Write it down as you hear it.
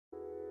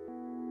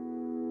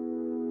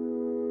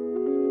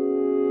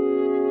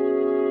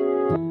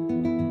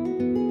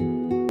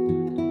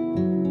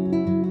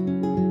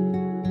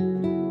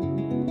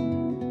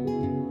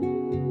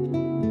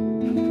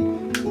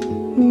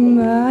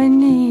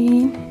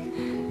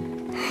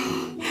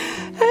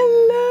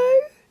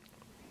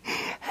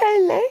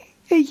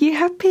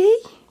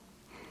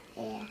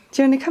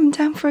Do you want to come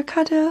down for a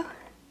cuddle?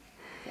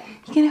 Yeah.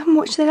 You're going to come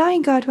watch the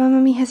Lion Guard while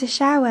Mummy has a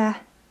shower?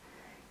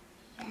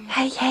 Yeah.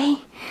 Hey,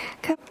 hey.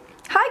 Come.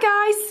 Hi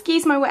guys,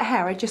 excuse my wet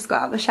hair, I just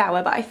got out of the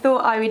shower, but I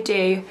thought I would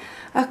do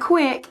a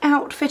quick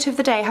outfit of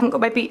the day. I haven't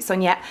got my boots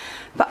on yet,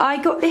 but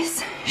I got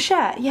this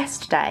shirt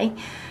yesterday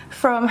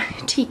from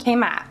TK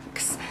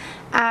Maxx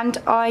and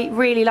I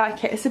really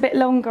like it. It's a bit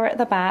longer at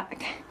the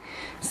back.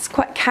 It's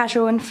quite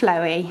casual and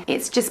flowy.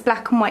 It's just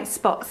black and white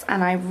spots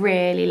and I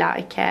really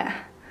like it.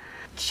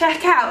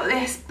 Check out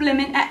this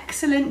blimmin'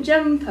 excellent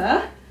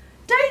jumper.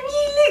 Don't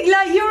you look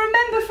like you're a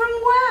member from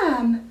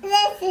Wham?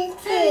 This is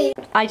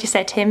true. I just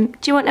said to him,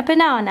 do you want a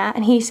banana?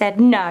 And he said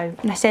no.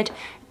 And I said,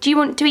 do you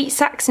want to eat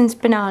Saxons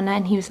banana?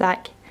 And he was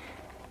like,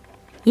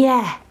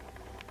 yeah.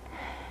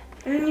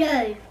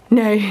 No.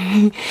 No.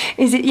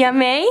 Is it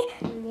yummy?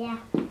 Yeah.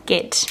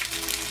 Good.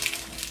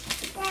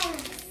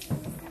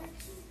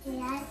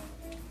 Yeah.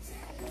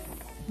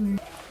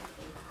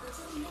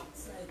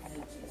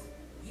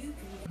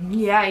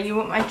 Yeah, you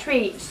want my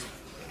treats?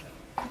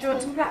 Do you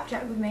want some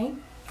flapjack with me?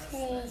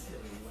 Please.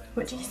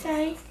 What did you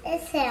say?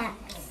 It's that.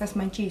 That's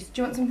my juice.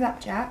 Do you want some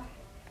flapjack?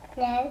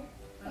 No.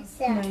 It's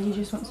that. No, you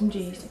just want some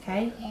juice,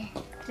 okay? Yeah.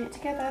 Do it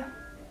together.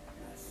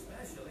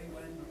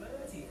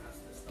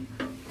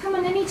 Come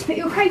on, I need to put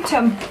your coat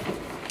on.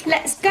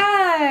 Let's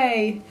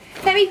go.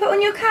 Let me put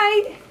on your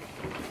coat.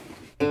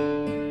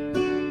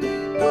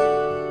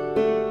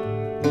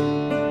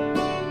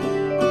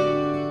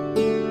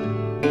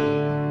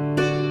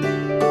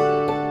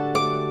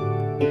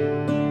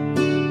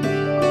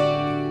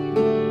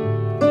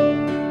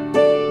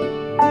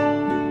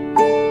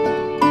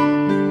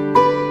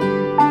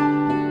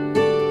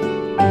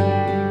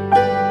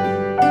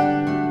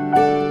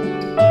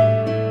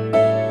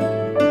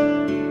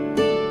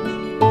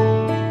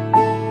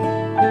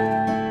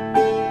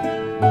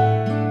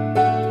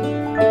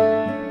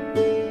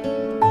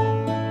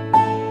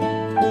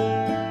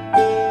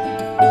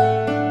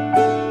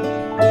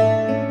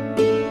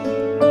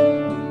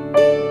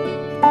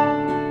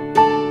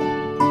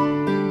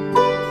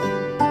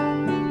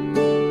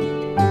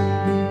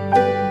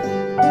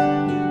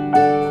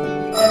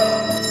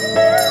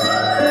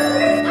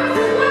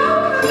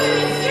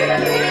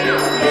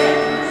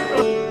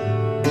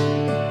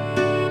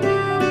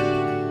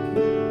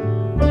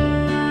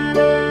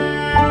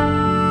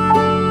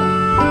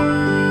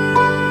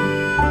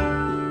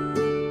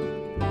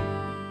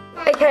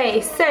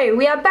 Okay, so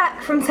we are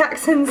back from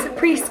Saxons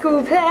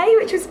preschool play,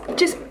 which was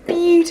just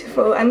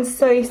beautiful and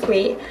so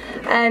sweet.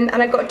 And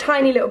I got a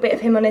tiny little bit of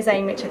him on his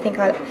own, which I think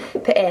I'll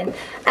put in.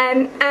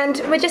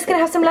 And we're just gonna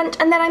have some lunch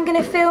and then I'm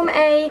gonna film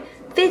a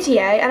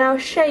video and I'll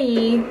show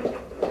you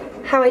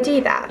how I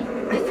do that,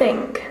 I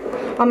think.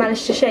 I'll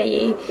manage to show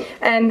you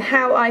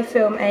how I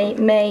film a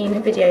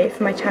main video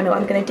for my channel.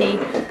 I'm gonna do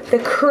the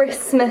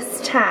Christmas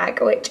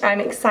tag, which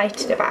I'm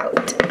excited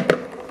about.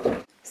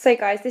 So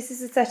guys, this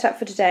is the setup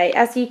for today.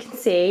 As you can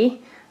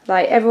see,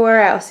 like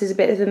everywhere else is a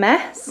bit of a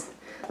mess,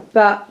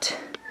 but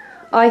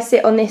I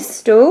sit on this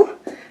stool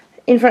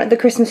in front of the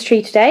Christmas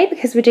tree today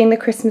because we're doing the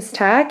Christmas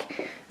tag,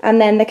 and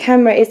then the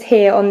camera is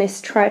here on this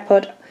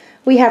tripod.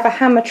 We have a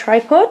hammer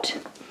tripod,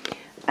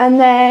 and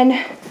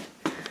then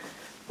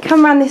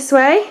come around this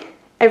way.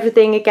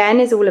 Everything again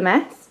is all a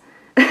mess,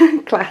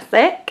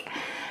 classic.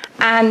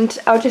 And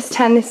I'll just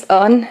turn this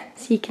on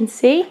so you can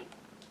see.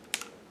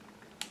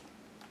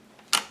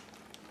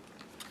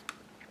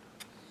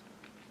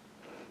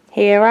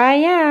 Here I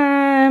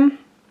am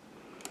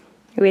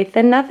with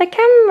another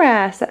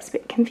camera, so that's a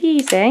bit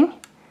confusing.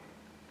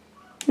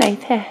 No,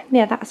 there,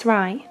 yeah, that's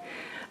right.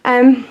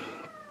 And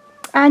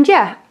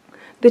yeah,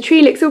 the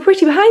tree looks all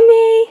pretty behind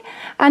me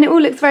and it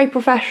all looks very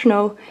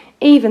professional,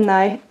 even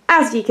though,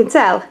 as you can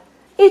tell,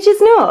 it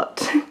is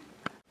not.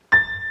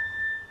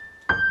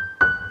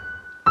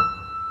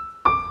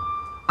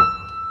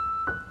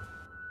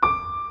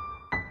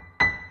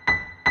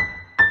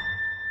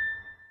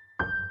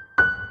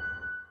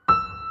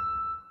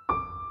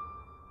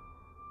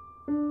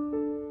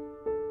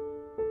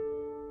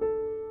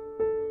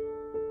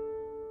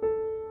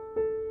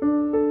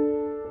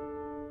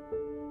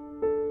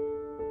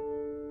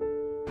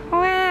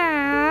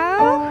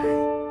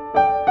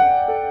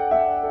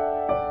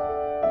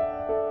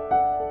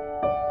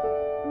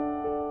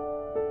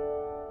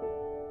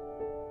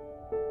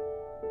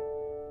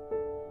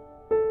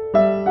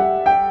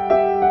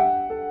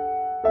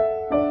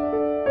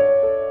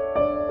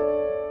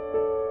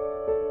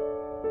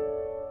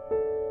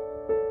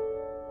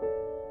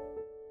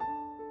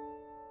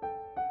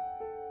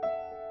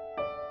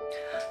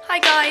 Hi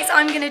guys,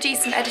 I'm going to do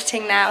some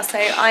editing now, so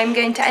I'm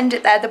going to end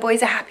it there. The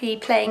boys are happy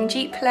playing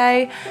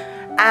Duplo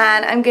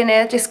and I'm going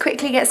to just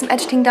quickly get some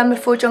editing done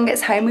before John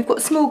gets home. We've got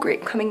a small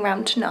group coming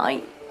round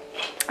tonight,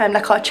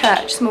 like our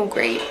church small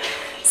group.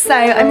 So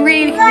I'm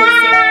really looking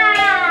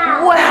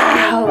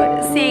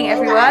forward to seeing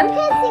everyone.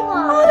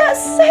 Oh,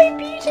 that's so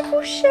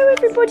beautiful. Show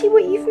everybody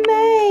what you've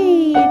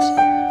made.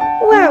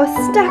 Wow,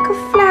 a stack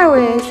of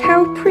flowers.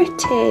 How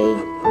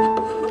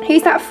pretty.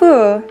 Who's that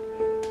for?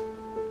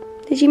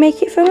 Did you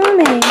make it for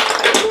Mummy?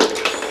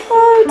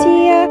 Oh,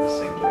 Oh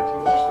dear.